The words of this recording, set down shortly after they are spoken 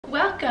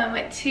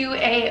welcome to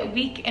a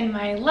week in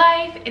my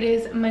life. It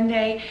is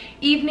Monday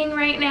evening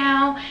right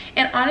now,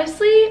 and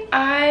honestly,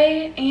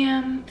 I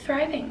am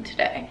thriving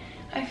today.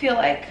 I feel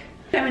like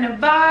I'm in a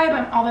vibe,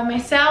 I'm all by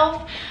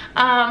myself,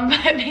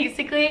 but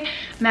basically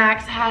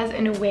Max has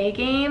an away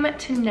game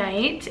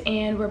tonight,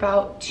 and we're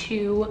about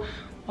to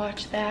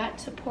watch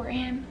that, support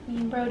him, me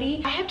and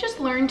Brody. I have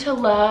just learned to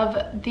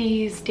love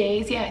these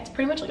days. Yeah, it's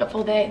pretty much like a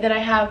full day that I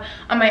have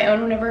on my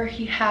own whenever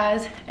he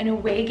has an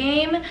away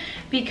game,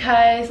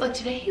 because like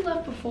today he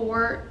left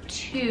before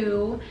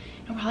 2,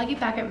 and I'll probably get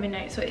back at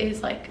midnight, so it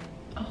is like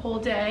a whole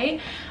day.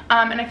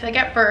 And I feel like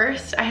at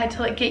first I had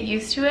to like get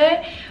used to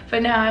it,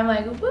 but now I'm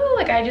like, woo,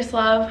 like I just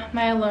love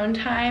my alone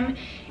time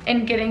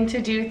and getting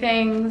to do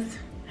things,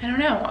 I don't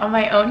know, on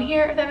my own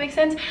here, if that makes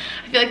sense.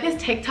 I feel like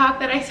this TikTok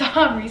that I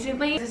saw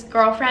recently, this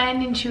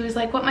girlfriend, and she was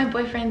like, what my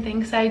boyfriend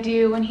thinks I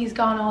do when he's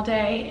gone all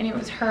day, and it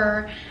was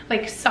her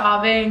like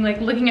sobbing,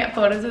 like looking at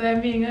photos of them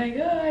being like,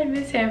 oh, I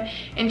miss him.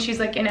 And she's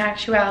like, in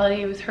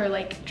actuality, it was her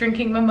like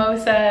drinking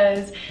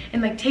mimosas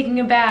and like taking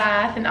a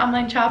bath and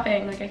online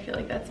shopping. Like I feel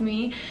like that's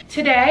me.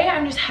 Today,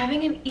 I'm just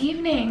having an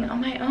evening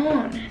on my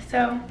own.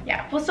 So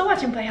yeah, we'll still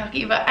watch him play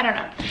hockey, but I don't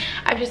know.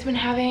 I've just been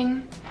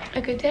having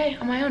a good day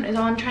on my own is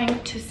all I'm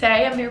trying to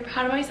say. I'm very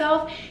proud of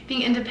myself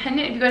being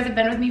independent. If you guys have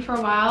been with me for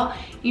a while,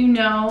 you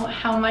know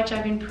how much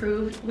I've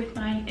improved with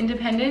my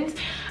independence.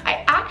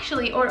 I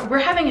actually ordered, we're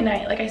having a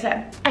night, like I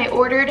said. I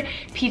ordered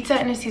pizza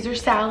and a Caesar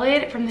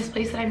salad from this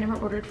place that I've never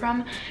ordered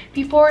from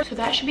before, so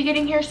that should be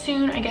getting here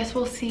soon. I guess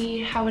we'll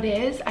see how it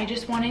is. I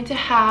just wanted to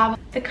have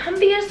the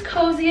comfiest,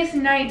 coziest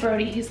night.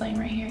 Brody, he's laying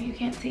right here, you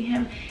can't see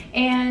him,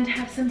 and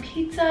have some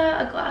pizza,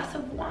 a glass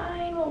of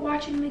wine while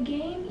watching the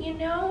game, you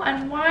know,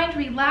 unwind,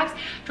 relax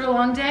after a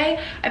long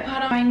day. I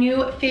put on my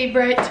new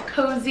favorite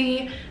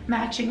cozy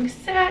matching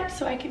set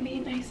so I can be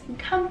nice and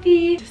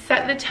comfy. To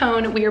set the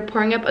tone, we are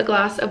pouring up a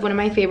glass of one of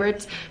my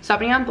favorites.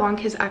 Sauvignon Blanc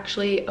has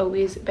actually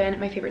always been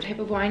my favorite type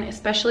of wine,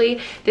 especially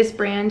this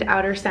brand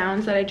Outer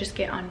Sounds that I just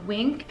get on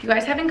Wink. If you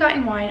guys haven't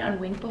gotten wine on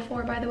Wink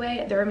before, by the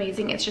way, they're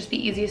amazing. It's just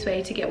the easiest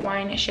way to get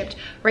wine shipped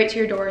right to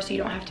your door, so you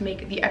don't have to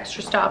make the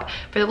extra stop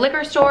for the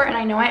liquor store. And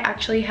I know I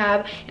actually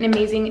have an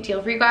amazing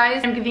deal for you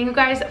guys. I'm giving you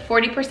guys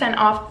 40%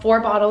 off 4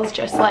 bottles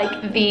just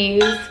like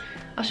these.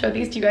 I'll show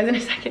these to you guys in a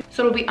second.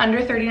 So it'll be under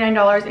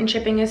 $39 and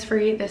shipping is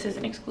free. This is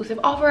an exclusive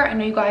offer I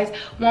know you guys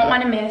won't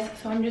want to miss.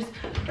 So I'm just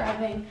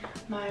grabbing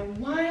my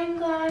wine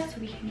glass so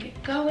we can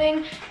get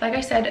going. Like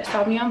I said,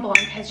 Sauvignon Blanc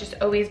has just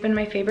always been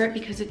my favorite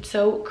because it's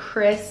so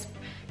crisp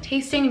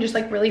tasting and just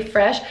like really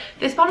fresh.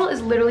 This bottle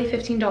is literally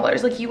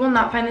 $15. Like you will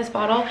not find this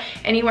bottle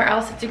anywhere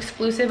else. It's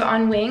exclusive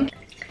on Wink.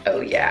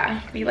 Oh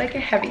yeah, be like a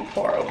heavy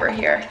pour over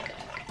here.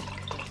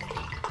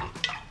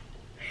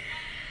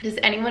 Does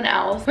anyone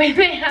else, when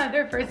they have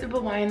their first sip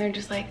of wine, they're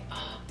just like,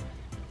 oh.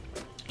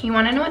 You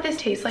wanna know what this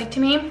tastes like to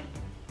me?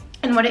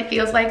 And what it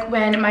feels like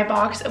when my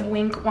box of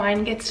Wink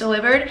wine gets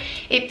delivered?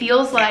 It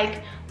feels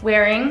like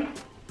wearing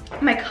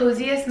my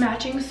coziest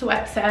matching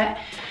sweat set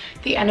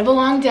at the end of a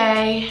long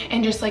day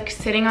and just like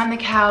sitting on the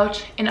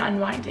couch and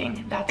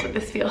unwinding. That's what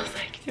this feels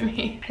like to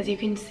me. As you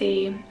can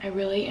see, I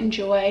really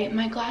enjoy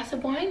my glass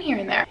of wine here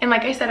and there. And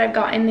like I said, I've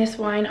gotten this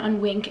wine on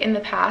Wink in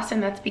the past,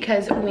 and that's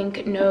because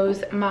Wink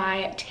knows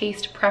my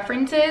taste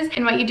preferences.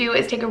 And what you do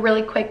is take a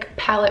really quick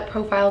palate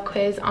profile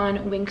quiz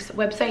on Wink's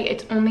website.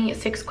 It's only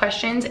 6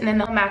 questions, and then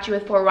they'll match you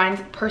with 4 wines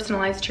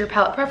personalized to your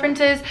palate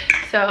preferences.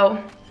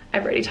 So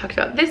I've already talked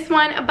about this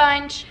one a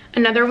bunch.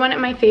 Another one of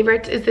my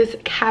favorites is this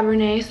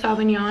Cabernet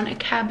Sauvignon, a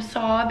Cab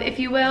Sauv, if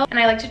you will. And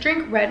I like to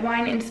drink red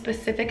wine in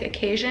specific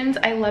occasions.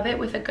 I love it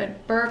with a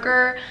good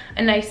burger,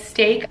 a nice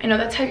steak. I know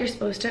that's how you're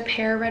supposed to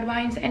pair red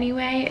wines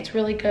anyway. It's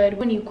really good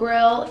when you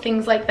grill,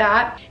 things like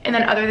that. And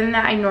then other than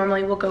that, I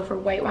normally will go for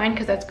white wine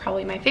because that's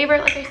probably my favorite,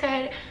 like I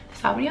said.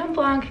 Sauvignon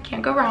Blanc,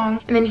 can't go wrong.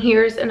 And then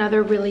here's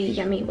another really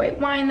yummy white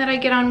wine that I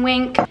get on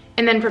Wink.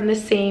 And then from the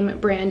same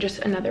brand, just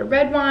another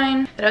red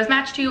wine that I was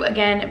matched to,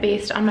 again,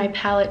 based on my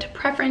palate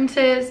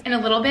preferences. And a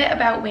little bit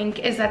about Wink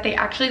is that they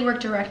actually work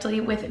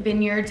directly with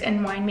vineyards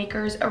and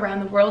winemakers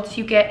around the world, so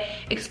you get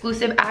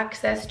exclusive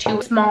access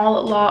to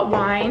small lot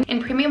wine.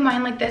 And premium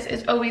wine like this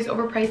is always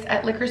overpriced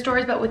at liquor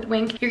stores, but with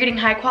Wink, you're getting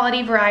high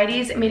quality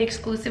varieties made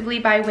exclusively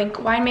by Wink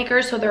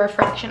winemakers, so they're a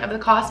fraction of the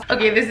cost.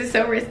 Okay, this is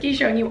so risky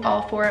showing you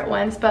all 4 at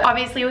once, but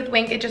obviously with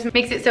Wink, it just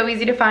makes it so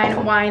easy to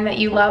find wine that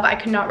you love. I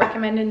could not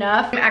recommend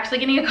enough. I'm actually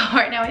getting a call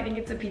right now. I think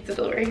it's a pizza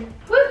delivery.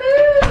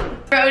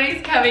 Woohoo!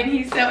 Brody's coming.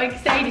 He's so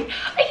excited.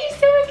 Are you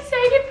so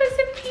excited for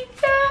some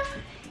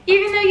pizza?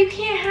 Even though you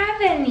can't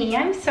have any.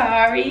 I'm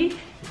sorry.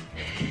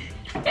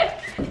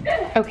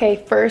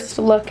 Okay, first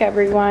look,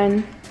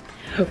 everyone.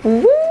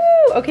 Woo!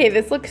 Okay,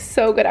 this looks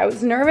so good. I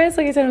was nervous.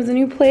 Like I said, it was a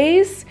new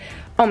place.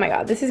 Oh my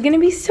God, this is gonna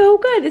be so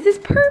good. This is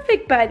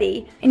perfect,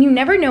 buddy. And you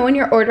never know when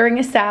you're ordering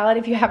a salad,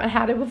 if you haven't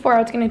had it before,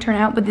 how it's gonna turn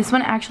out, but this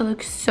one actually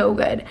looks so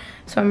good.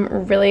 So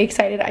I'm really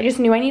excited. I just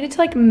knew I needed to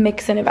like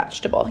mix in a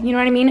vegetable. You know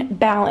what I mean?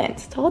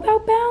 Balance. It's all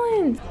about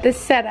balance. The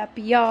setup,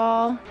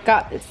 y'all.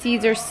 Got the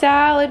Caesar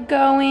salad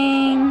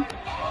going.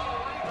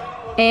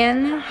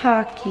 And the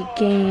hockey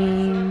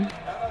game.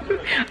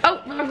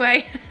 Oh, wrong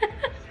way.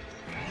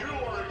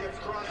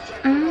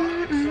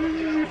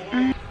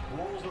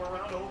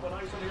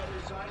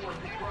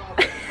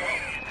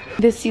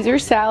 This Caesar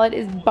salad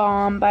is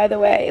bomb, by the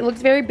way. It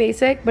looks very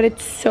basic, but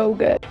it's so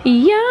good.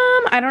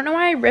 Yum! I don't know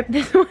why I ripped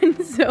this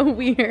one so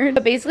weird.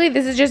 But basically,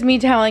 this is just me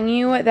telling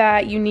you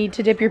that you need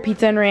to dip your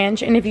pizza in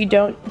ranch, and if you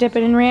don't dip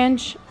it in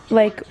ranch,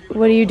 like,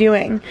 what are you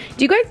doing?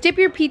 Do you guys dip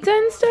your pizza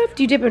and stuff?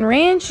 Do you dip in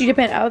ranch? Do you dip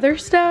in other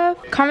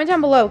stuff? Comment down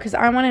below, because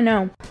I want to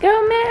know.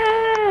 Go,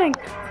 Max!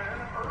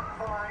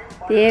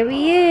 There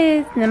he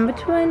is, number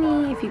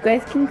 20, if you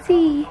guys can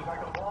see.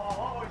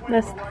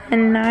 Less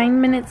than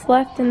 9 minutes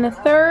left in the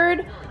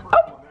third.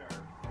 Oh!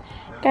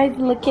 Guys,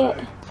 look it.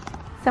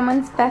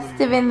 Someone's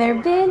festive in their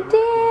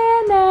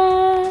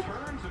bandana.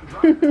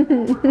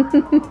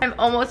 I'm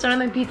almost done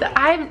with my pizza.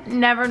 I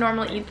never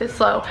normally eat this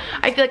slow.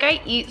 I feel like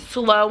I eat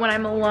slow when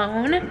I'm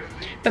alone,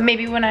 but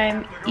maybe when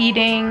I'm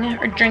eating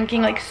or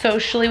drinking like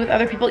socially with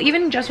other people,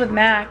 even just with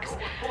Max,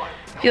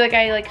 I feel like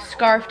I like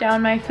scarf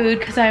down my food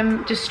because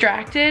I'm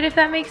distracted, if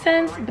that makes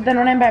sense. But then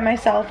when I'm by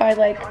myself, I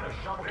like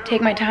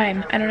take my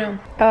time. I don't know.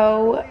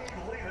 Oh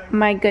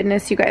my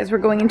goodness, you guys, we're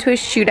going into a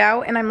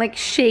shootout and I'm like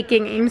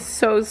shaking. I'm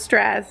so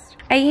stressed.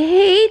 I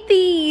hate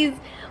these.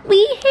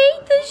 We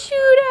hate the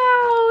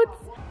shootouts.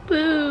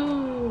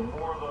 Boo.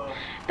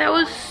 That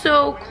was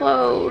so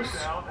close.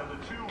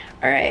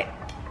 All right,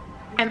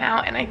 I'm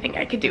out and I think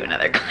I could do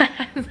another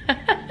class.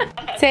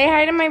 Say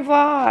hi to my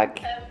vlog.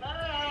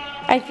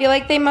 Hello. I feel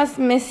like they must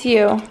miss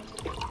you.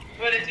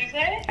 What did you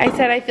say? I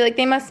said I feel like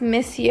they must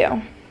miss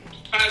you.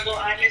 Well,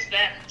 I miss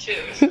them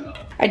too. So.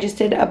 I just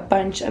did a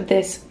bunch of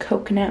this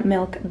coconut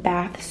milk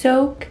bath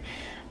soak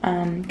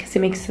because it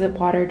makes the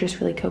water just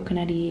really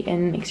coconutty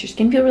and makes your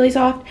skin feel really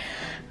soft.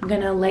 I'm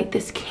gonna light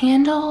this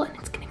candle and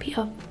it's gonna be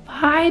a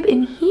vibe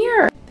in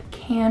here. The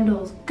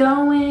candle's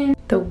going,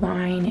 the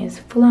wine is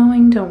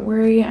flowing. Don't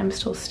worry, I'm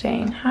still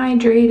staying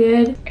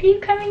hydrated. Are you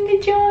coming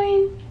to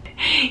join?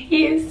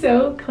 He is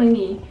so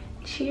clingy.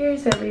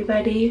 Cheers,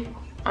 everybody.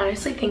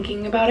 Honestly,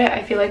 thinking about it,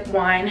 I feel like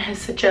wine has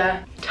such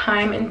a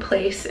time and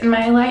place in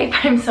my life.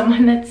 I'm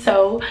someone that's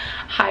so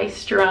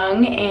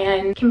high-strung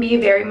and can be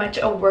very much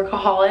a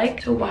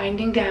workaholic. So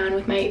winding down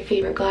with my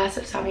favorite glass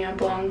of Sauvignon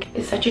Blanc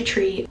is such a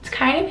treat. It's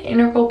kind of an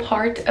integral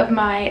part of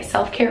my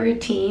self-care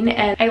routine,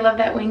 and I love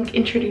that Wink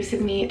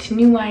introduces me to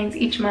new wines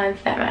each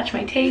month that match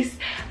my taste.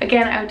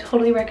 Again, I would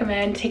totally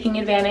recommend taking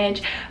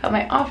advantage of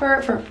my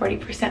offer for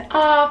 40%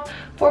 off,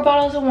 4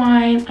 bottles of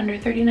wine, under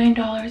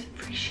 $39,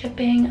 free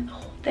shipping,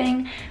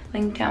 thing,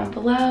 link down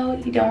below.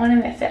 You don't want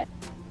to miss it.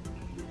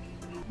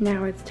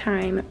 Now it's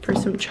time for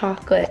some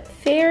chocolate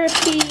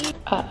therapy.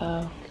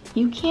 Uh-oh.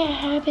 You can't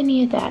have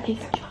any of that.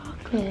 It's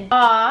chocolate.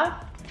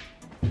 Aw.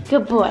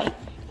 Good boy.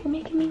 You're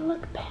making me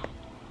look bad.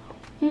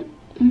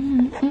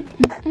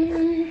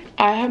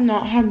 I have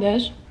not had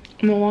this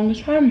in the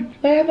longest time.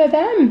 Where have I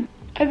been?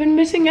 I've been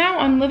missing out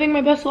on living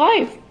my best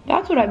life.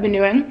 That's what I've been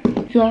doing.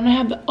 If you want to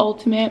have the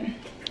ultimate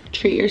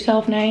treat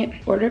yourself night,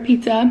 order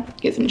pizza,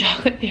 get some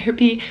chocolate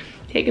therapy,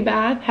 take a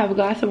bath, have a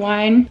glass of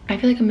wine. I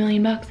feel like $1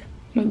 million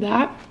with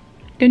that.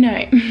 Good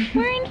night.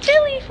 We're in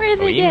Philly for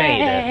the day.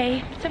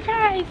 Made it.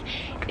 Surprise.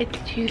 It's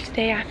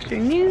Tuesday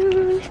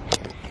afternoon.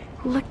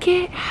 Look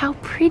at how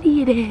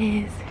pretty it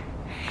is.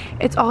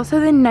 It's also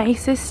the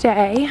nicest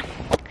day.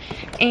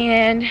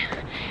 And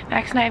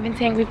Max and I have been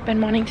saying we've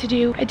been wanting to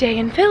do a day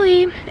in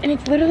Philly, and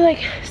it's literally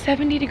like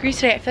 70 degrees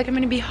today. I feel like I'm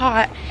gonna be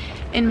hot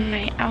in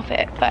my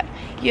outfit, but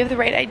you have the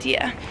right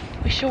idea.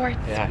 With shorts.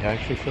 Yeah, I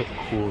actually feel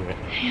cool.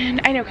 And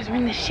I know, because we're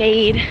in the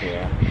shade.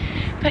 Yeah.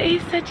 But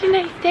it's such a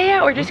nice day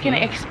out. We're just gonna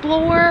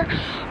explore.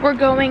 We're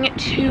going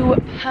to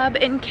Pub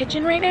and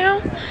Kitchen right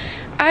now.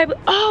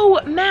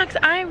 Oh, Max,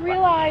 I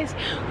realized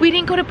we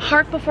didn't go to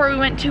Park before. We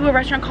went to a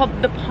restaurant called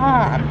The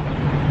Palm.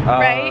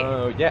 Right?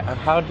 Oh, yeah.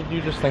 How did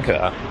you just think of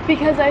that?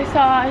 Because I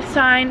saw a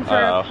sign for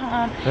a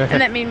palm,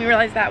 and that made me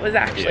realize that was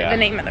actually the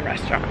name of the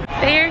restaurant.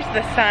 There's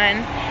the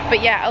sun.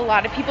 But yeah, a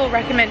lot of people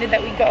recommended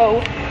that we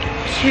go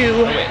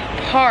to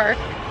Park.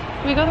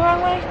 Did we go the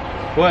wrong way?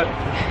 What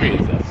street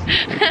is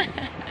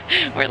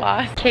this? We're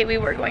lost. Okay, we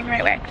were going the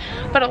right way.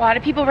 But a lot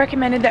of people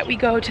recommended that we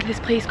go to this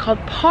place called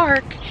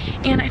Park,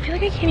 and I feel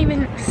like I can't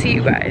even see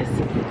you guys.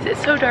 Is it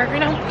so dark right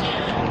now?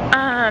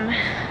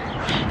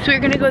 So we were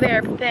gonna go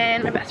there, but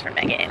then my best friend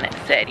Megan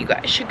said you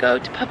guys should go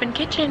to Pub and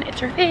Kitchen. It's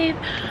her fave.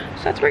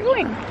 So that's where we're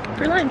going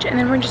for lunch, and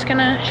then we're just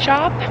gonna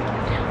shop,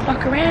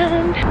 walk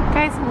around.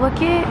 Guys,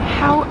 look at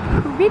how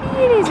pretty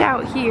it is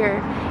out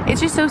here.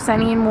 It's just so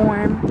sunny and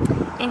warm.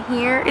 And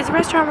here is a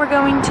restaurant we're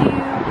going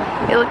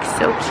to. It looks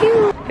so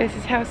cute. This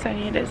is how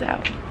sunny it is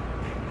out.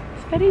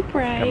 It's very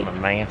bright. Got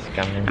my mask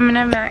on. I'm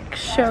gonna Max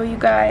show you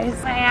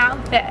guys my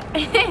outfit.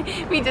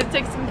 We just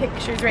took some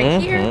pictures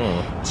right here.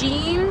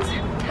 Jeans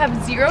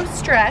have zero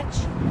stretch,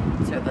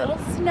 so a little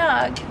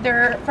snug.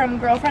 They're from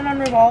Girlfriend on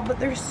Revolve, but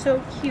they're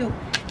so cute.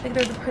 Like,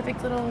 they're the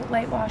perfect little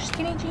light wash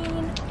skinny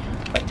jean.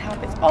 White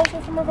top is also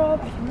from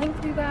Revolve. I can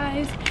link for you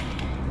guys.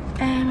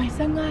 And my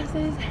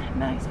sunglasses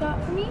Max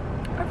got for me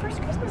our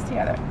first Christmas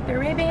together. They're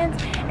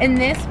Ray-Bans. And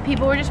this,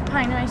 people were just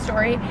replying to my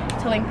story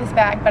to link this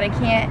bag, but I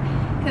can't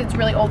because it's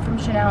really old from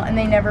Chanel, and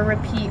they never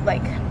repeat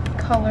like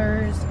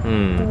colors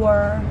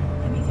or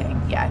anything.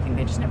 yeah, I think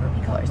they just never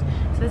repeat colors.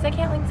 So this I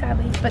can't link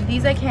sadly, but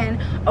these I can.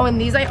 Oh, and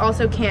these I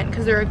also can't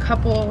because they're a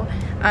couple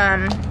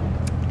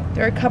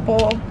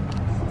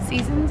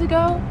seasons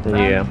ago from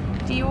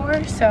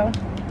Dior, so.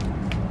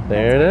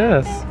 There it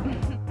is.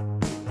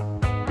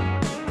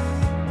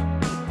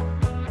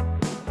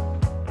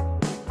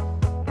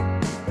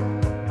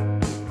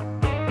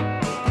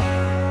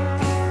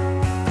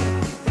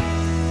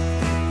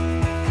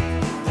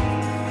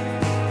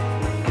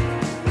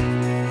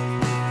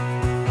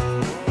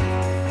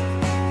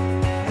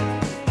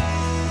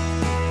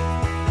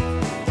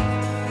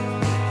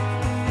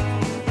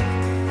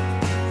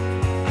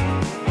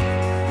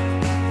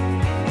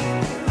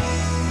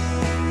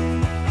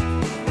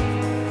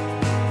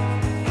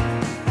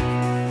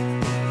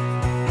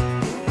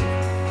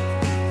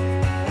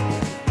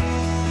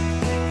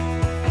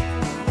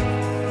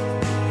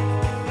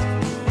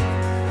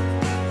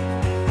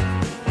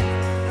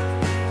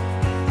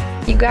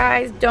 You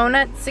guys,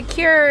 donuts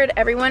secured.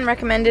 Everyone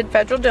recommended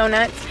Federal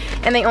Donuts,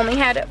 and they only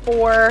had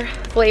 4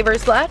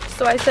 flavors left.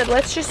 So I said,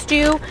 let's just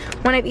do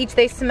one of each.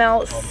 They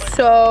smell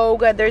so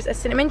good. There's a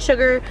cinnamon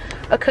sugar,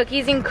 a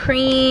cookies and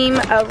cream,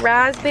 a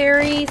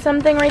raspberry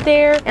something right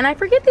there, and I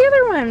forget the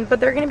other one,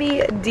 but they're gonna be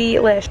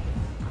delish.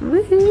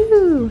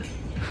 Woohoo!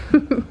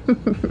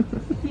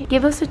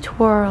 Give us a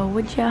twirl,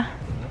 would ya?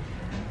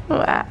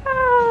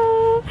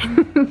 Wow.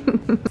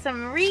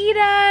 Some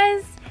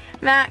Ritas.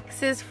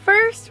 Max's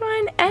first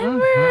one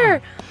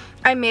ever.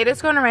 I made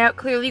us go on a route.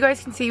 Clearly you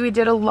guys can see we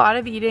did a lot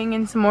of eating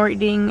and some more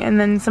eating and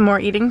then some more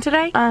eating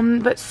today.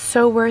 But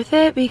so worth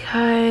it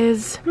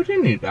because we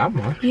didn't eat that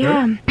much.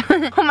 Yeah.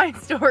 Well, my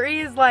story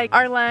is like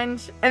our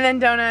lunch and then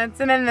donuts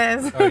and then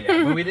this. Oh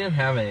yeah, but we didn't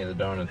have any of the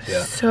donuts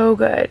yet. So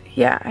good.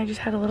 Yeah, I just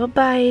had a little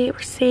bite.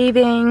 We're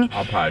saving.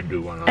 I'll probably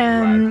do one on the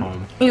ride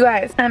home. You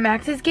guys, at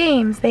Max's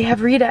Games, they have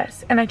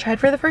Ritas, and I tried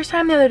for the first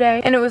time the other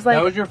day, and it was like.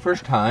 That was your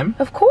first time?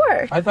 Of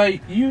course. I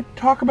thought you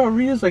talk about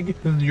Ritas like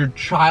it was your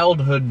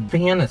childhood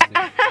fantasy.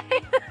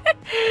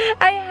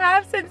 I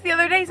have since the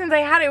other day, since I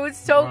had it. It was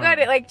so good.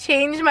 It like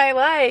changed my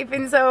life,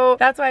 and so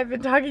that's why I've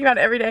been talking about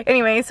it every day.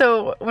 Anyway,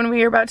 so when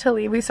we were about to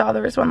leave, we saw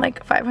there was one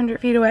like 500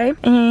 feet away,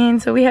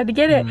 and so we had to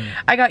get it.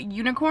 I got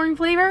unicorn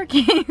flavor, in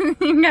case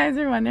you guys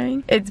are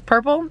wondering. It's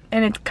purple,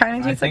 and it kind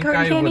of tastes like cotton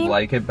candy. I think I would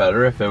like it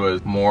better if it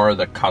was more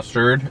the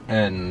custard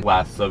and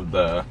less of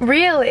the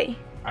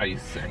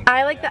icing.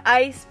 I like the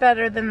ice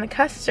better than the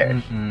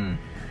custard.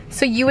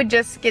 So you would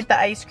just get the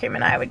ice cream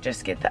and I would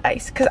just get the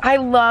ice. Because I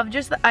love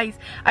just the ice.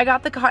 I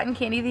got the cotton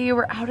candy. They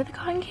were out of the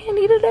cotton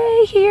candy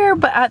today here.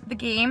 But at the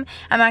game,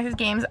 at Max's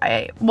Games,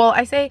 I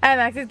say at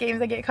Max's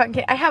Games I get cotton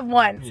candy. I have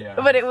one. Yeah.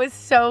 But it was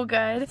so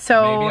good.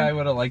 So maybe I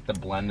would have liked the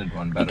blended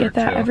one better. I get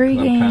that too, every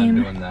game. I'm kind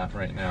of doing that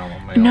right now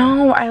on my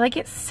own. I like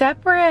it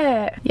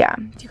separate. Yeah.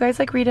 Do you guys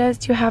like Ritas?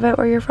 Do you have it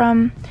where you're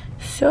from?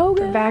 So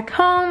good. Back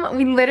home,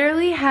 we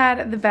literally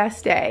had the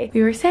best day.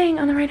 We were saying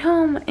on the ride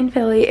home in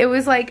Philly, it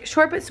was like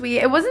short but sweet.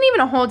 It wasn't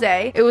even a whole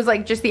day. It was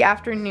like just the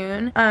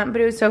afternoon, but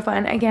it was so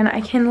fun. Again, I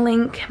can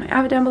link my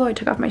outfit down below. I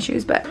took off my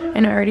shoes, but I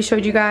know I already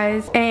showed you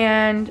guys.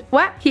 And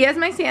what? He has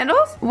my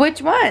sandals?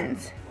 Which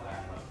ones?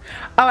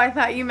 Oh, I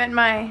thought you meant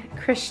my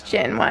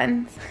Christian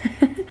ones.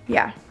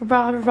 Yeah,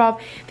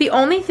 revolve. The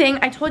only thing,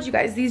 I told you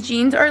guys, these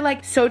jeans are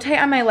like so tight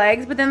on my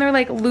legs, but then they're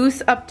like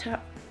loose up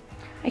top.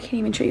 I can't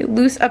even show you,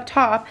 loose up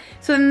top.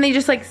 So then they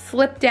just like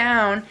slip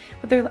down,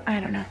 but they're,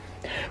 I don't know.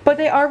 But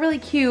they are really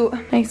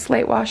cute, nice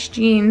light wash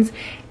jeans,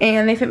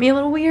 and they fit me a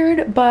little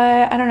weird,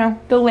 but I don't know.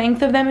 The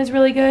length of them is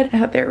really good. I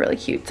thought they were really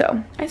cute,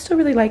 so I still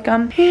really like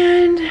them.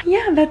 And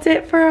yeah, that's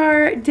it for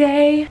our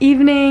day,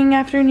 evening,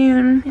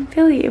 afternoon in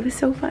Philly. It was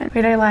so fun.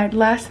 Wait, I lied.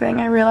 Last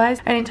thing I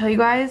realized, I didn't tell you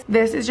guys,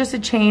 this is just a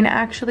chain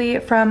actually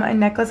from a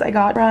necklace I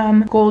got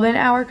from Golden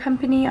Hour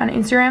Company on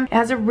Instagram. It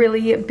has a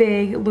really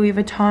big Louis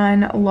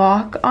Vuitton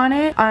lock on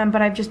it,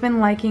 but I've just been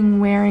liking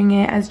wearing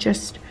it as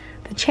just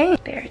the chain.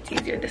 There, it's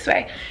easier this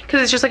way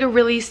because it's just like a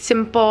really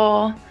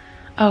simple,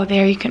 oh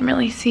there you can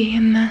really see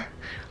in the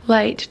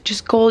light,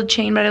 just gold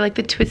chain, but I like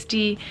the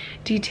twisty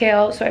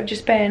detail, so I've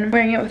just been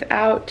wearing it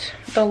without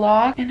the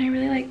lock, and I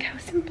really like how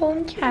simple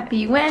and cute.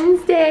 Happy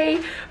Wednesday.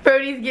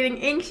 Brody's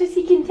getting anxious,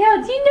 he can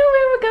tell. Do you know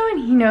where we're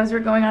going? He knows we're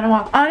going on a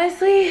walk.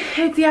 Honestly,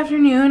 it's the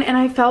afternoon and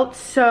I have felt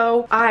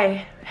so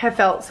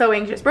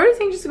anxious. Brody's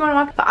anxious to go on a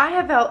walk, but I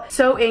have felt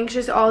so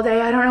anxious all day.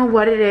 I don't know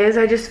what it is.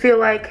 I just feel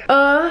like,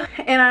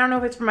 and I don't know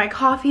if it's for my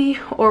coffee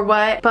or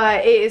what,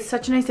 but it is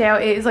such a nice day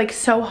out. It is like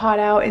so hot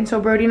out, and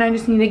so Brody and I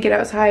just need to get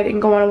outside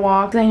and go on a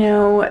walk. I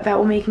know that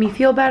will make me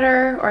feel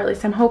better, or at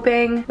least I'm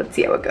hoping. Let's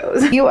see how it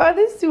goes. You are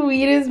the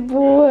sweetest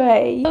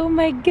boy. Oh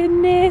my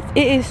goodness.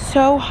 It is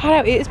so hot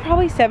out. It is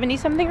probably 70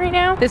 something right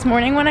now. This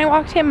morning when I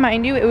walked him,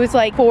 mind you, it was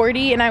like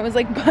 40 and I was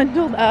like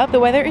bundled up. The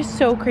weather is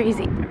so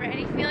crazy.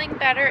 Already feeling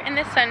better in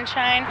the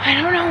sunshine.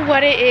 I don't know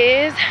what it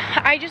is.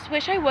 I just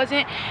wish I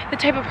wasn't the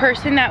type of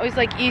person that was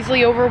like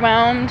easily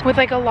overwhelmed with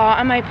like a lot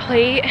on my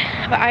plate,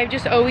 but I've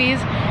just always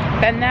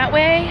been that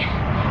way.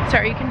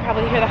 Sorry, you can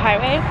probably hear the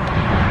highway.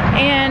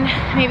 And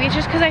maybe it's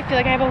just because I feel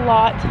like I have a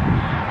lot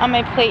on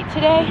my plate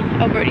today.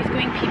 Oh, Brody's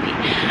going pee-pee.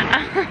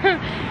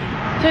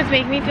 So it's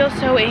making me feel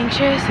so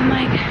anxious and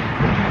like,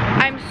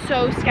 I'm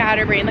so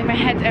scatterbrained, like my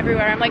head's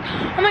everywhere. I'm like,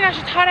 oh my gosh,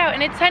 it's hot out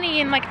and it's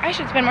sunny and like I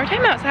should spend more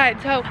time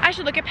outside. So I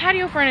should look at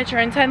patio furniture,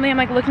 and suddenly I'm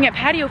like looking at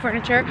patio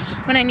furniture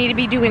when I need to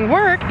be doing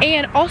work.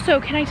 And also,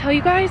 can I tell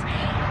you guys,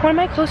 one of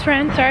my close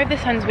friends, sorry if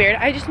this sounds weird,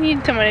 I just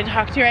need someone to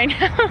talk to right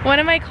now. One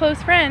of my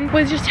close friends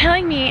was just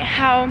telling me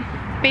how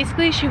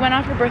basically she went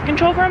off her birth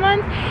control for a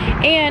month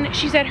and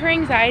she said her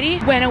anxiety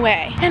went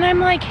away. And I'm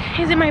like,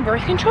 is it my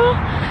birth control?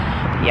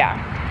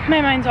 Yeah,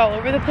 my mind's all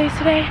over the place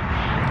today,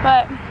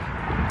 but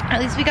at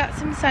least we got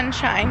some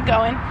sunshine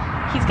going.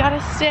 He's got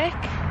a stick.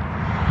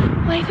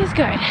 Life is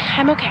good.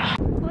 I'm okay.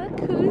 Look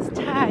who's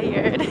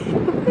tired.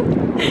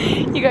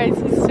 You guys,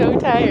 he's so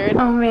tired.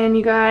 Oh man,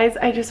 you guys,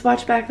 I just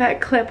watched back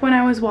that clip when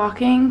I was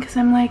walking because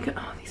I'm like,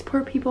 oh, these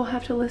poor people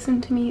have to listen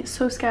to me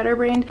so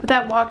scatterbrained. But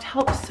that walk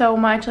helped so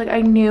much. Like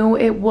I knew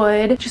it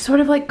would. Just sort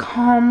of like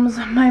calms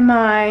my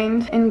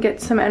mind and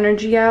gets some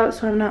energy out,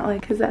 so I'm not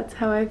like, because that's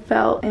how I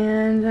felt.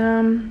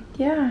 And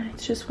yeah,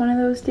 it's just one of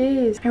those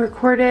days. I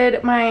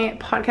recorded my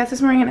podcast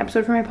this morning, an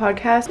episode for my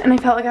podcast, and I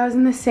felt like I was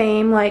in the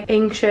same like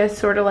anxious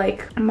sort of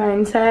like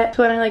mindset.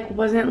 So then I like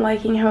wasn't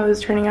liking how it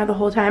was turning out the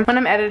whole time. When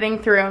I'm editing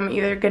through, I'm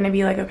either gonna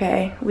be like,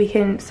 okay, we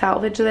can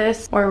salvage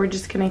this, or we're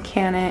just gonna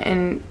can it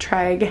and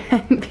try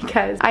again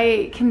because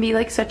I can be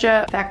like such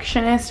a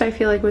perfectionist, I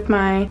feel like, with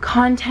my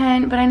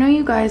content. But I know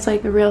you guys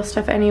like the real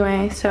stuff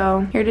anyway,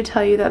 so here to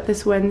tell you that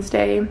this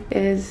Wednesday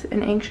is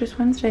an anxious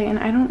Wednesday, and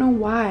I don't know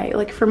why.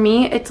 Like for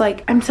me, it's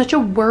like I'm such a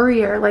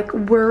worrier, like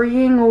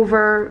worrying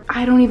over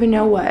I don't even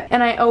know what.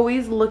 And I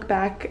always look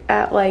back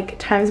at like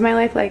times in my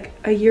life, like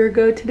a year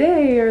ago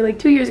today or like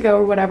 2 years ago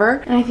or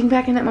whatever, and I think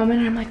back in that moment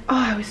and I'm like, oh,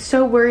 I was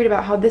so worried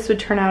about how this would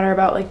turn out or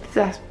about like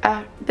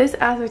this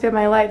aspect of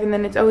my life, and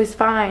then it's always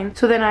fine.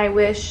 So then I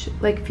wish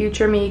like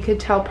future me could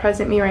tell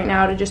present me right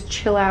now to just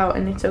chill out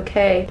and it's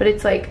okay. But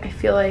it's like I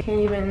feel like I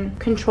can't even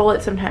control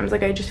it sometimes.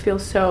 Like I just feel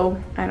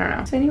so, I don't know.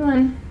 Does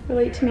anyone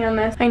relate to me on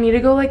this? I need to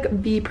go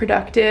like be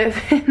productive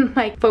and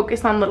like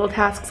focus on little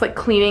tasks like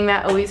cleaning.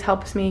 That always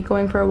helps me.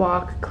 Going for a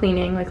walk,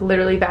 cleaning, like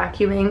literally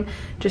vacuuming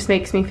just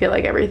makes me feel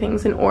like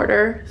everything's in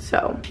order.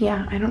 So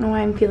yeah, I don't know why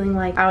I'm feeling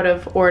like out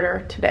of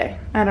order today.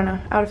 I don't know,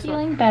 out of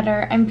feeling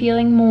better. I'm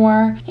feeling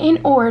more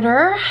in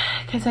order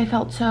because I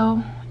felt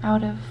so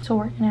out of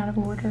sort and out of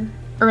order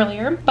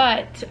earlier.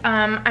 But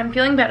I'm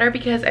feeling better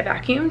because I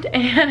vacuumed,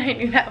 and I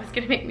knew that was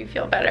gonna make me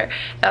feel better.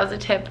 That was a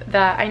tip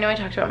that I know I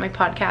talked about in my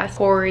podcast.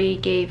 Corey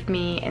gave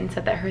me and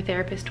said that her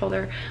therapist told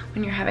her,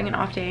 when you're having an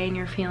off day and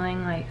you're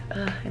feeling like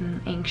ugh and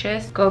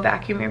anxious, go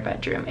vacuum your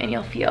bedroom and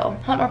you'll feel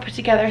a lot more put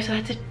together. So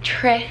that's a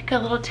trick, a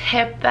little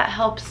tip that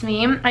helps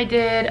me. I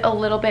did a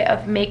little bit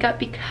of makeup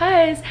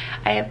because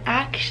I am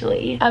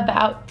actually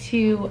about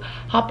to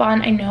hop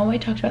on. I know I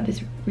talked about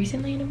this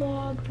recently in a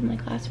vlog from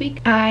like last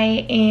week.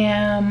 I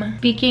am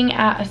speaking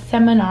at a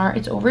seminar.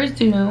 It's over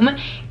Zoom,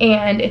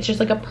 and it's just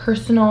like a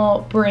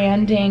personal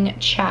branding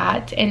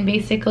chat. And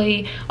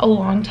basically a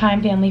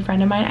longtime family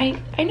friend of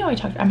mine, I know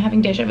I'm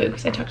having deja vu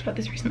because I talked about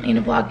this recently in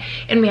a vlog,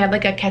 and we had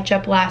like a catch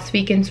up last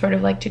week and sort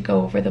of like to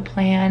go over the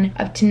plan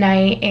of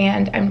tonight.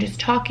 And I'm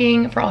just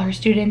talking for all her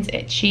students.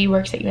 She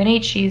works at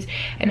UNH, she's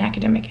an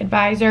academic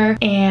advisor,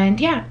 and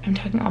yeah, I'm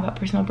talking all about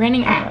personal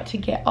branding. I'm about to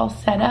get all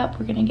set up.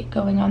 We're gonna get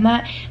going on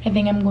that. I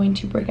think I'm going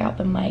to break out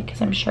the mic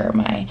because I'm sure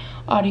my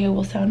audio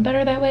will sound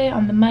better that way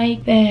on the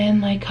mic than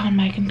like on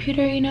my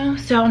computer, you know.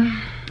 So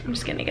I'm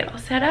just gonna get all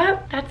set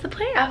up. That's the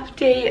plan.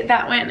 Update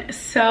that went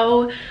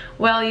so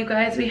well, you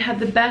guys. We had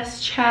the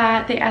best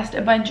chat. They asked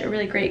a bunch of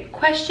really great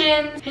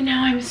questions, and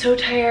now I'm so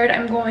tired.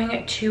 I'm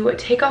going to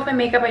take off my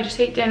makeup. I just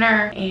ate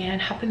dinner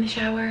and hop in the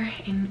shower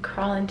and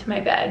crawl into my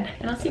bed,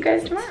 and I'll see you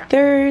guys tomorrow.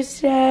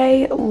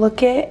 Thursday.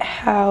 Look at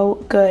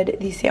how good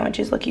these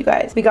sandwiches look, you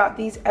guys. We got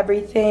these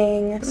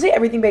let's say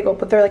everything bagel,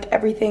 but they're like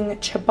everything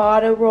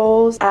ciabatta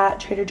rolls at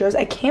Trader Joe's.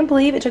 I can't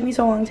believe it took me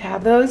so long to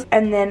have those.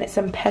 And then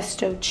some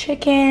pesto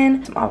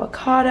chicken, some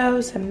avocado,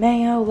 some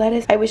mayo,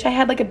 lettuce. I wish I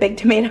had like a big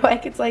tomato I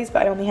could slice,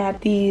 but I only had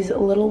these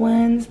little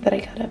ones that I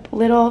cut up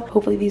little.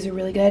 Hopefully these are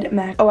really good.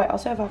 Max, oh, I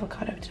also have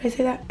avocado. Did I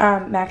say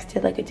that? Max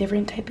did like a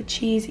different type of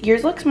cheese.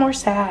 Yours looks more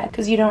sad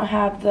because you don't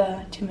have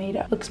the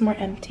tomato. Looks more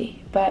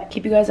empty, but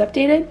keep you guys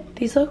updated.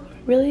 These look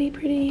really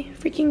pretty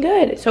freaking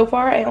good. So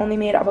far, I only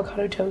made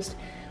avocado toast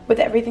with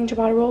everything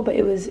ciabatta roll, but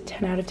it was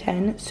 10 out of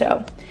 10.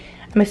 So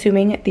I'm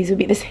assuming these would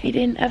be the same. We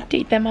didn't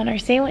update them on our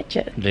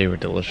sandwiches. They were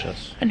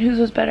delicious. And whose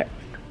was better?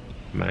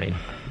 Mine.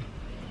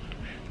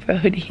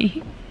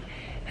 Brody.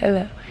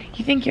 Hello.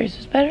 You think yours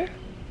was better?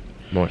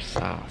 More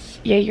sauce.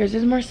 Yeah, yours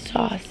is more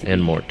saucy.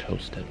 And more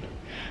toasted.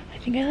 I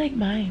think I like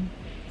mine.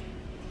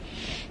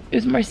 It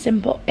was more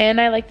simple.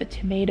 And I like the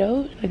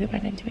tomatoes. Like the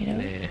pine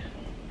tomatoes. Nah.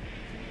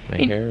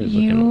 My hair is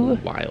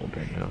looking wild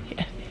right now.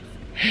 Yeah.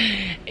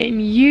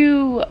 And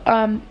you,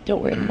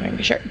 don't worry, I'm wearing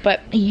a shirt,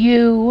 but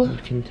you... You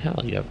can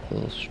tell you have a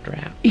little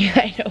strap. Yeah,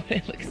 I know what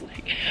it looks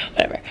like.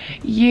 Whatever.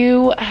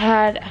 You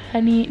had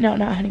honey, no,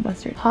 not honey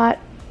mustard. Hot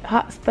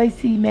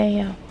spicy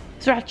mayo.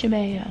 Sriracha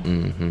mayo.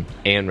 Mm-hmm.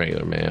 And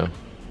regular mayo.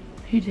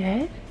 You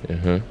did?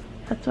 Uh-huh.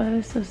 That's why it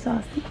was so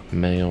saucy.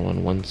 Mayo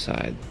on one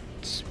side,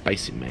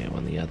 spicy mayo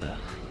on the other.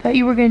 Thought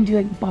you were gonna do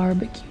like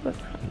barbecue.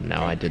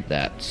 No, I did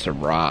that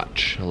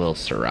sriracha, a little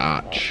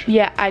sriracha.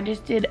 Yeah, I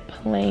just did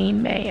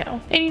plain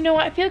mayo. And you know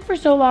what? I feel like for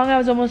so long I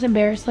was almost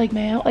embarrassed to like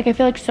mayo. Like I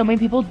feel like so many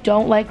people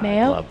don't like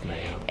mayo. I love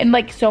mayo. And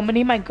like so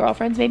many of my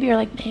girlfriends maybe are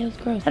like, mayo's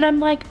gross. And I'm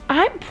like,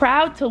 I'm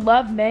proud to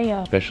love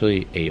mayo.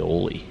 Especially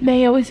aioli.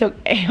 Mayo is so,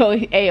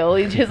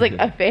 aioli is just like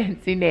a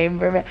fancy name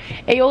for mayo.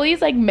 Aioli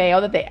is like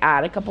mayo that they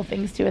add a couple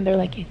things to and they're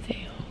like, it's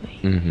aioli.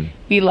 Mm-hmm.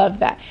 We love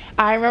that.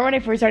 I remember when I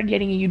first started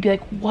getting it, you'd be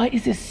like, what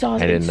is this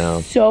sauce? I didn't know.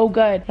 It's so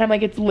good. And I'm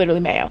like, it's literally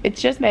mayo.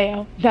 It's just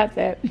mayo. That's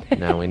it.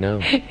 Now we know.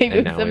 They And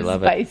put now some we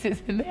love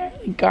spices in there,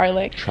 like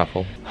garlic.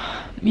 Truffle.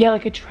 Yeah,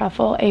 like a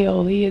truffle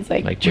aioli is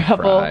like with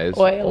truffle, fries.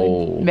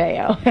 oil, and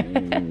mayo.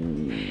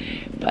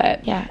 Ooh.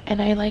 But yeah,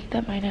 and I like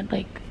that mine had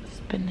like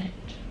spinach,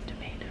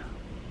 tomato.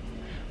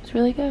 It's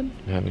really good.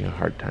 I'm having a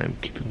hard time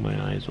keeping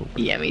my eyes open.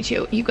 Yeah, me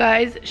too. You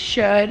guys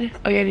should,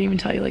 oh yeah, I didn't even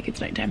tell you like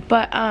it's nighttime.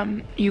 But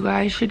you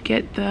guys should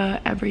get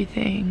the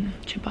everything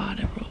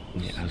ciabatta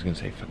rolls. Yeah, I was gonna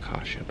say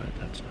focaccia, but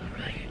that's not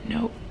right.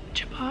 Nope,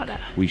 ciabatta.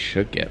 We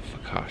should get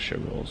focaccia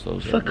rolls.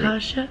 Those are great.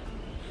 Focaccia?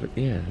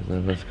 Yeah, is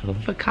that what it's called?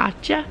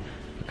 Focaccia?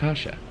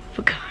 Focaccia.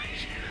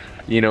 Focaccia.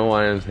 You know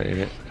why I'm saying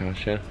it,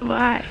 focaccia?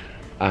 Why?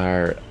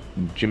 Our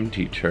gym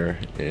teacher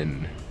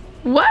in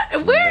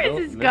What? Where is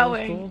this middle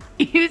going? school?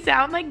 You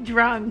sound like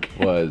drunk.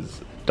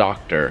 was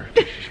Dr.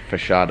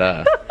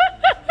 Fashada,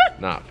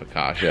 not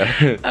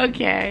focaccia.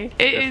 Okay.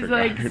 It is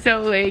like Disregard.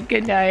 so late.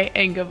 Good night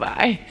and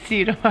goodbye. See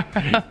you tomorrow.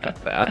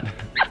 Got that.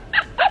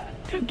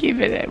 Don't keep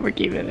it in. We're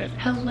keeping it.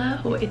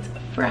 Hello. It's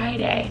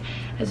Friday.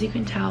 As you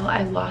can tell,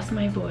 I lost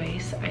my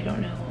voice. I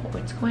don't know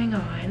what's going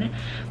on,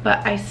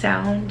 but I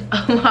sound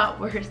a lot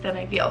worse than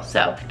I feel.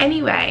 So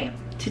anyway,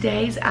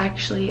 today's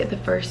actually the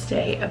first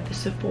day of the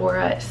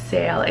Sephora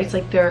sale. It's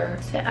like their,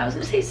 I was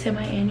gonna say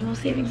semi-annual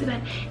savings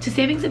event. It's a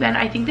savings event.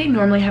 I think they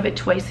normally have it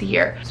twice a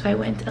year. So I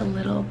went a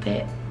little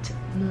bit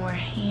more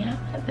ham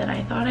than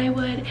I thought I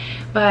would,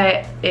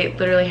 but it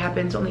literally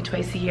happens only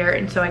twice a year,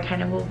 and so I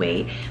kind of will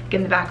wait. Like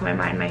in the back of my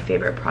mind, my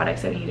favorite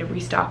products that I need to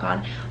restock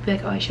on, I'll be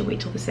like, oh, I should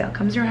wait till the sale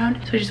comes around.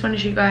 So I just want to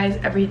show you guys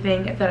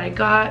everything that I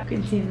got. You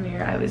can see in the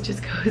mirror, I was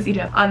just cozied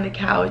up on the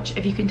couch.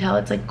 If you can tell,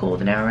 it's like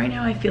golden hour right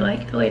now. I feel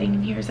like the lighting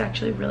in here is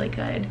actually really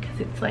good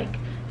because it's like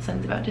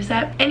sun's about to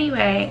set.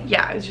 Anyway,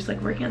 yeah, I was just like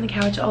working on the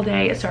couch all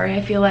day. Sorry,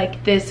 I feel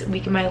like this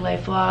week in my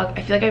life vlog,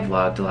 I feel like I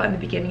vlogged a lot in the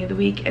beginning of the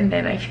week, and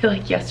then I feel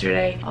like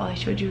yesterday all I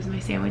showed you was my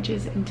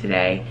sandwiches, and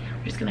today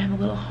we're just gonna have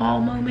a little haul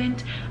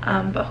moment.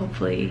 But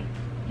hopefully,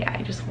 yeah,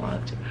 I just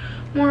vlogged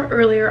more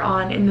earlier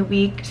on in the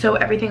week. So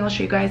everything I'll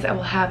show you guys, I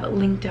will have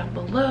linked down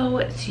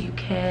below so you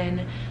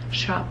can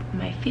shop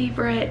my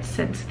favorites,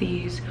 since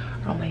these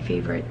are all my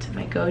favorites,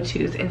 my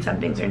go-tos, and some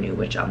things are new,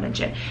 which I'll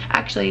mention.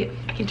 Actually,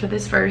 I can show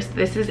this first.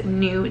 This is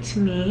new to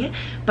me,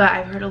 but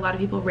I've heard a lot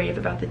of people rave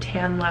about the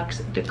Tan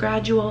Luxe, the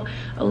Gradual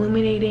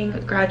Illuminating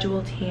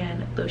Gradual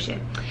Tan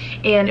Lotion.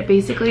 And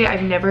basically,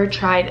 I've never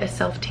tried a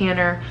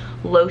self-tanner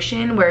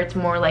lotion where it's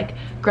more like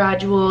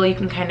gradual. You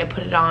can kind of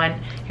put it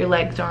on your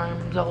legs,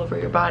 arms, all over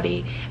your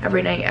body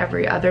every night,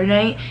 every other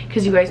night,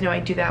 because you guys know I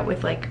do that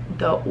with like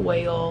the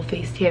oil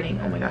face tanning.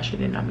 Oh my gosh, I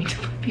did not mean to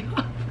flip you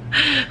off.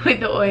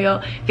 With the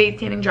oil face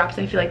tanning drops,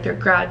 I feel like they're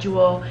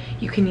gradual.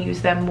 You can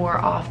use them more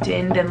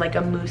often than like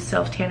a mousse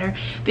self tanner.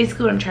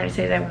 Basically what I'm trying to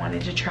say is I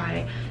wanted to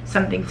try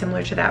something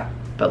similar to that,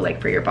 but like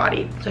for your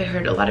body. So I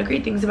heard a lot of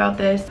great things about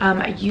this.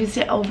 I used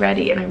it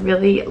already and I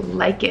really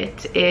like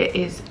it. It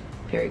is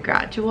very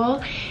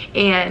gradual,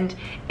 and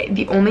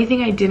the only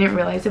thing I didn't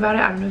realize about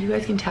it, I don't know if you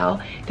guys can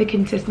tell, the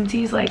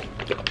consistency is like,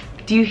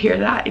 do you hear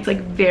that? It's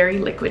like very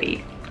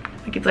liquidy.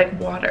 Like it's like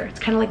water. It's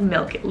kind of like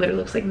milk. It literally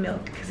looks like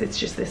milk because it's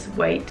just this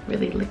white,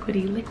 really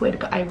liquidy liquid.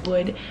 But I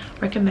would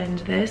recommend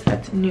this.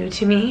 That's new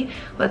to me.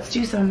 Let's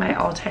do some of my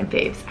all-time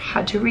faves.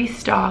 Had to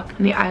restock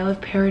on the Isle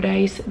of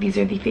Paradise. These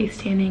are the face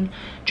tanning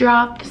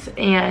drops,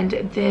 and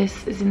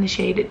this is in the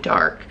shade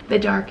Dark. The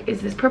dark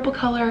is this purple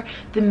color.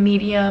 The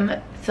medium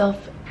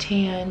self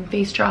tan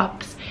face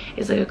drops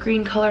is like a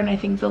green color, and I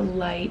think the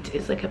light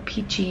is like a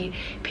peachy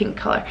pink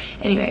color.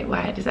 Anyway,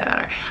 why does that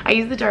matter? I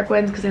use the dark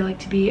ones because I like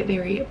to be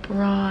very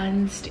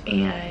bronzed,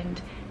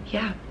 and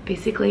yeah,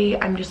 basically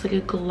I'm just like a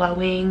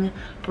glowing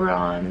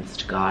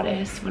bronzed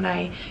goddess. When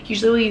I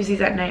usually will use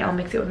these at night, I'll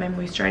mix it with my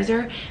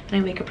moisturizer, and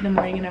I wake up in the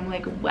morning and I'm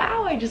like,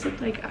 wow, I just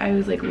looked like I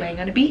was like laying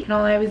on a beach and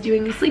all I was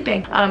doing was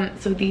sleeping.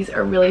 So these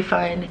are really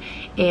fun,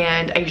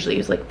 and I usually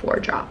use like 4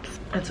 drops.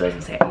 That's what I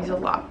was gonna say. I use a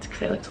lot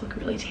because I like to look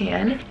really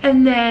tan.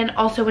 And then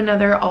also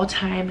another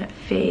all-time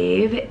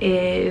fave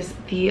is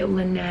the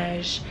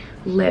Laneige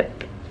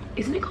lip,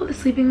 isn't it called the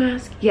sleeping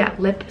mask? Yeah,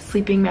 lip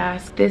sleeping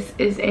mask. This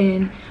is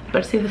in, I'm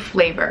about to say the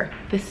flavor,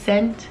 the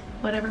scent,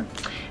 whatever,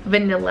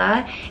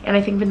 vanilla. And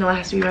I think vanilla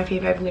has to be my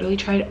favorite. I've literally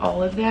tried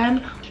all of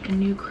them. A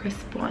new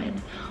crisp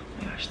one.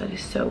 Oh my gosh, that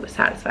is so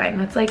satisfying.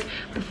 That's like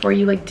before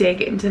you like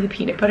dig into the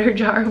peanut butter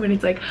jar when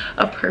it's like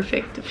a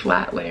perfect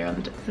flat layer on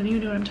the top. I don't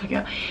even know what I'm talking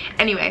about.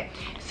 Anyway,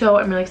 So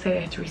I'm really excited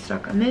I had to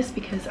restock on this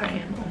because I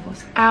am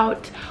almost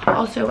out.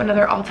 Also,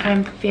 another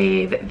all-time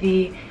fave,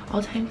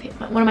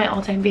 one of my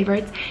all-time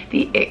favorites,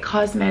 the It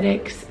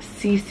Cosmetics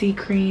CC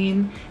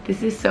cream.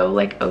 This is so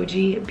like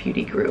OG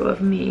beauty guru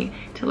of me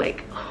to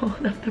like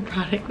hold up the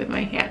product with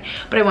my hand,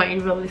 but I want you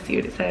to be able to see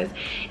what it says.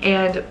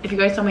 And if you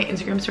guys saw my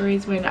Instagram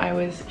stories when I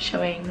was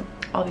showing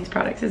all these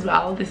products as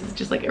well, this is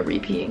just like a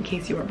repeat in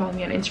case you weren't following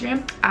me on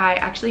Instagram. I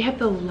actually have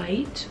the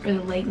light or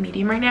the light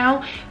medium right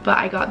now, but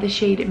I got the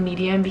shade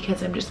medium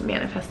because I'm just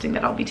manifesting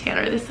that I'll be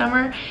tanner this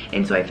summer,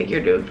 and so I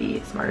figured it would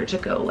be smarter to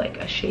go like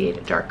a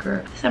shade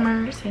darker this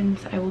summer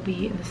since I will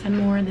be in the sun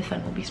more and the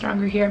sun will be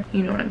stronger here,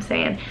 you know what I'm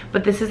saying.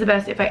 But this is the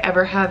best. If I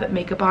ever have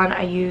makeup on,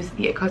 I use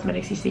the It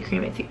Cosmetics CC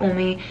cream. It's the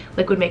only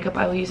liquid makeup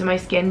I will use on my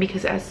skin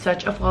because it has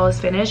such a flawless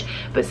finish,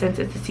 but since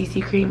it's a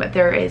CC cream,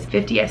 there is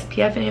 50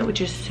 SPF in it, which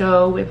is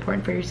so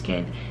important for your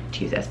skin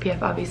to use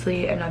SPF,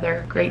 obviously, and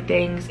other great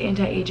things,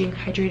 anti-aging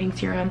hydrating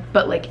serum,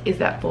 but like is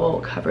that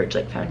full coverage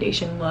like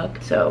foundation look.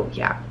 So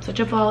yeah, such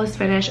a flawless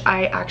finish.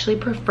 I actually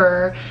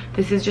prefer,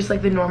 this is just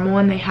like the normal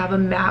one. They have a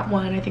matte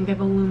one, I think they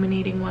have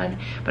illuminating one,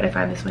 but I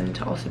find this one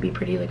to also be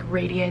pretty like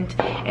radiant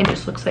and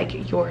just looks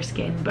like your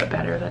skin but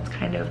better. That's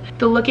kind of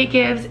the look it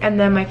gives. And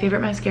then my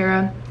favorite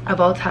mascara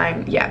of all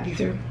time, yeah,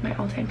 these are my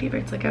all-time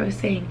favorites, like I was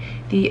saying,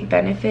 the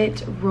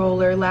Benefit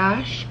Roller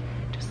Lash.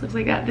 Looks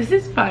like that. This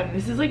is fun.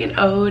 This is like an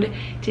ode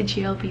to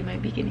GLP, my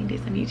beginning days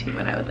on YouTube,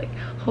 when I would like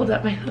hold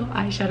up my little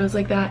eyeshadows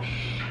like that.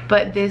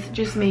 But this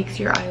just makes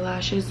your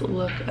eyelashes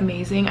look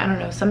amazing. I don't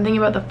know, something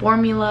about the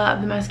formula of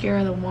the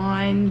mascara, the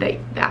wand, the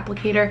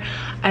applicator,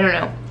 I don't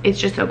know, it's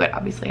just so good.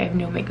 Obviously I have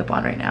no makeup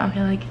on right now,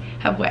 I like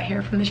have wet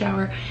hair from the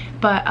shower,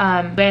 but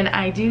when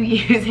I do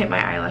use it,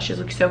 my eyelashes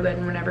look so good.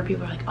 And whenever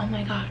people are like, oh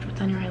my gosh, what's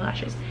on your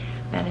eyelashes,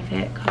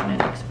 Benefit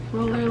Cosmetics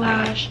Roller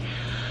Lash.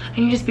 I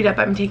need to speed up,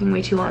 I'm taking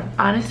way too long.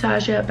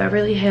 Anastasia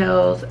Beverly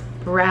Hills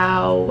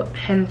Brow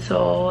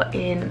Pencil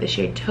in the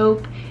shade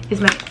Taupe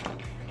is my,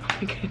 oh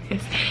my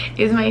goodness,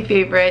 is my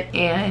favorite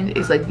and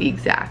is like the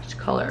exact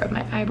color of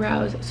my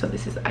eyebrows. So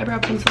this is the eyebrow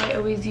pencil I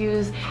always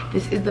use.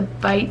 This is the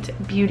Bite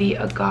Beauty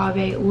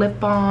Agave Lip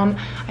Balm.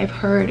 I've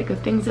heard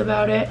good things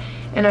about it,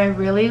 and I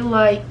really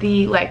like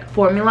the like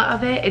formula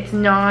of it. It's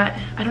not,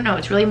 I don't know,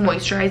 it's really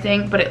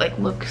moisturizing, but it like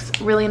looks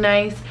really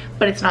nice,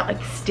 but it's not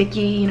like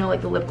sticky, you know,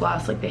 like the lip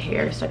gloss, like the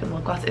hair stuck in the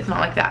lip gloss. It's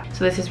not like that.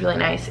 So this is really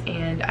nice,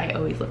 and I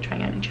always love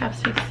trying out new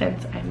chapsticks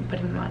since I'm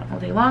putting them on all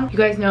day long. You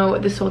guys know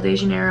the Sol de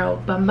Janeiro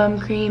Bum Bum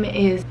Cream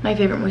is my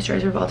favorite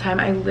moisturizer of all time.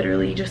 I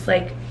literally just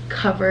like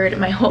covered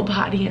my whole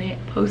body in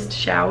it post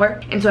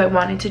shower, and so I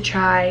wanted to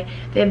try,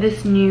 they have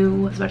this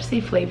new, I was about to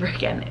say flavor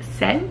again,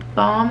 scent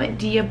Balm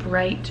Dia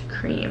Bright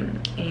Cream,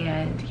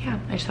 and yeah,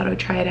 I just thought I would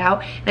try it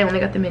out. And I only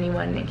got the mini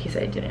one in case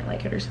I didn't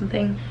like it or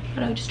something,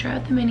 but I would just try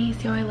out the mini,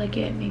 see how I like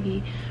it,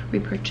 maybe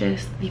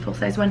repurchase the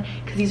full-size one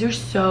because these are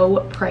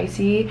so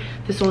pricey,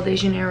 the Sol de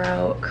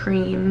Janeiro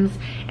creams,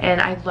 and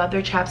I love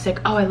their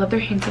chapstick. Oh, I love their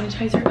hand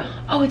sanitizer.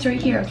 Oh, it's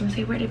right here. I was gonna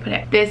say, where did I put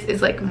it? This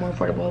is like more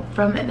affordable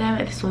from them.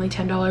 It's only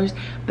 $10,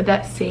 but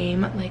that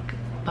same like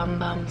Bum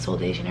Bum Sol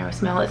de Janeiro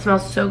smell, it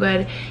smells so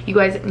good. You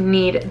guys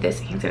need this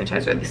hand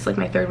sanitizer. This is like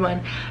my third one.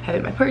 I have it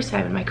in my purse, I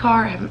have it in my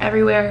car, I have them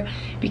everywhere,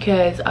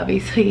 because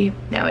obviously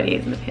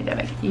nowadays in the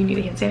pandemic you need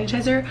a hand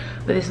sanitizer,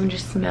 but this one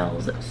just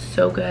smells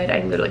so good.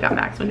 I literally got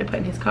Max one to put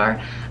in his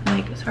car. I'm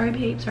like, sorry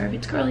babe, sorry if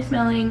it's girly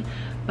smelling,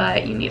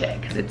 but you need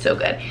it because it's so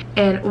good.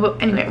 And well,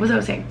 anyway, what was I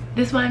saying?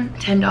 This one,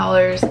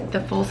 $10.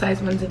 The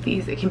full-size ones of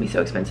these, it can be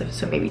so expensive,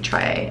 so maybe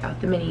try out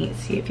the mini,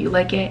 see if you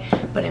like it.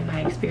 But in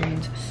my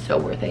experience, so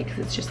worth it because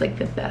it's just like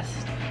the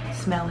best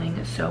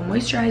smelling, so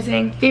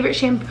moisturizing. Favorite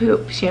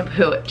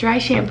dry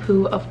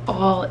shampoo of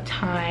all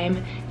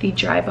time, the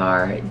Dry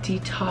Bar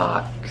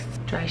Detox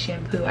dry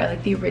shampoo. I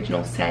like the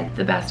original scent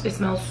the best. It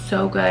smells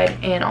so good,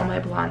 and all my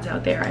blondes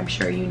out there, I'm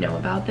sure you know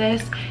about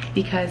this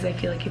because I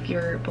feel like if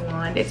you're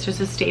blonde, it's just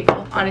a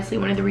staple. Honestly,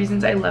 one of the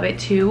reasons I love it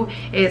too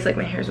is like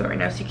my hair's wet right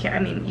now, so you can't, I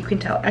mean, you can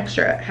tell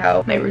extra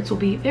how my roots will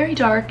be very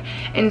dark,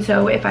 and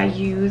so if I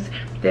use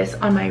this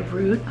on my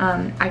root,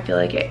 I feel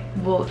like it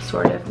will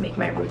sort of make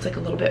my roots like a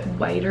little bit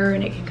whiter,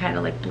 and it can kind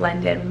of like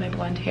blend in with my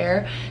blonde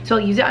hair. So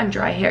I'll use it on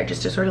dry hair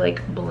just to sort of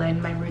like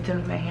blend my roots in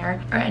with my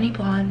hair. Are any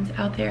blondes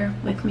out there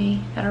with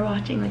me that are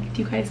watching? Like,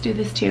 do you guys do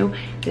this too?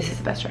 This is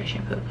the best dry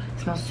shampoo.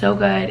 It smells so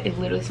good. It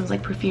literally smells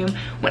like perfume.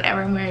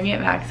 Whenever I'm wearing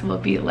it, Max will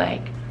be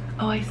like,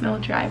 oh, I smell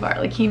Dry Bar.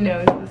 Like, he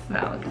knows the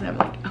smell because I'm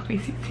like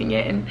always using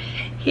it and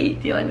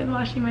hate dealing with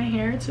washing my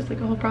hair. It's just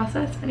like a whole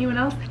process. Anyone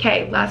else?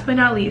 Okay, last but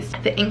not least,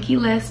 the Inkey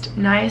List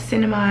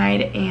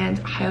niacinamide and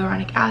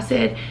hyaluronic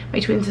acid. My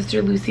twin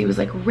sister Lucy was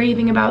like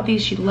raving about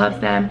these. She loves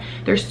them.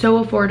 They're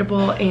so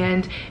affordable,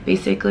 and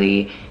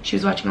basically she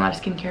was watching a lot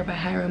of skincare by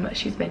Hiram.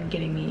 She's been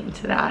getting me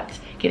into that,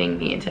 getting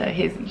me into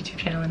his YouTube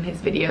channel and his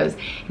videos,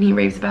 and he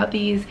raves about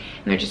these,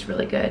 and they're just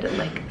really good,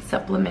 like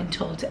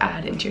supplemental to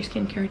add into your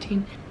skincare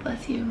routine.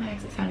 Bless you,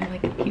 Max. It sounded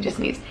like he just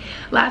sneezed.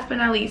 Last but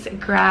not least,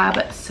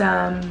 grab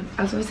some,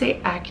 I was gonna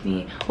say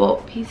Acne. Well,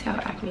 Peace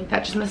Out Acne.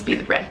 That just must be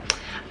the brand.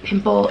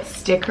 pimple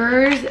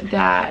stickers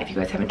that if you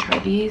guys haven't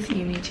tried these,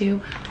 you need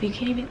to. But you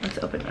can't even, let's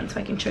open one so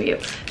I can show you.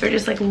 They're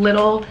just like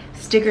little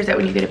stickers that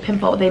when you get a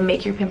pimple, they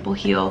make your pimple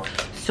heal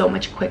so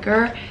much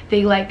quicker.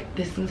 They like,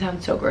 this thing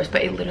sounds so gross,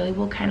 but it literally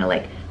will kind of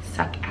like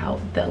suck out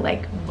the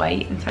like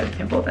white inside the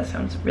pimple. That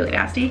sounds really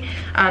nasty.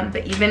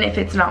 But even if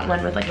it's not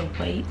one with like a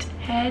white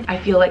head, I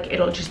feel like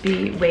it'll just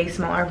be way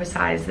smaller of a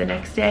size the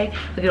next day.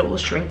 Like it will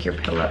shrink your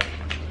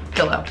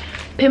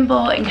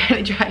pimple and kind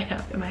of dry it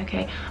up. Am I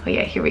okay? Oh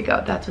yeah, here we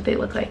go. That's what they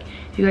look like.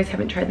 If you guys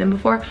haven't tried them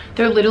before,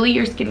 they're literally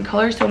your skin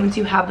color. So once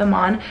you have them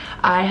on,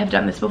 I have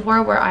done this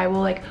before where I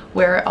will like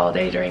wear it all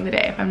day during the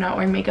day if I'm not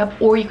wearing makeup,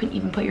 or you can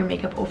even put your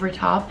makeup over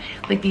top.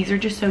 Like these are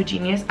just so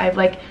genius. I've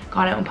like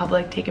gone out in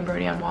public, taken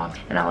Brody on walks,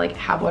 and I'll like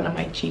have one on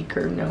my cheek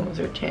or nose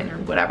or chin or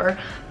whatever,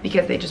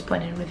 because they just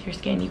blend in with your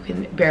skin. You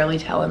can barely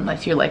tell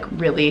unless you're like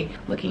really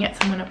looking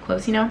at someone up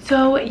close, you know?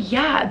 So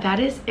yeah, that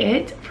is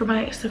it for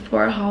my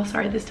Sephora haul.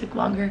 Sorry this took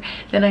longer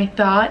than I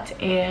thought,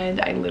 and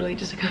I literally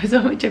just took up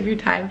so much of your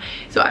time.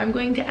 So I'm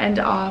going to end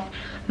off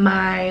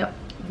my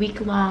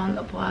week-long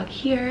vlog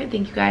here.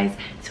 Thank you guys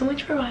so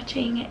much for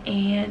watching,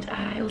 and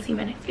I will see you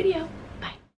in my next video.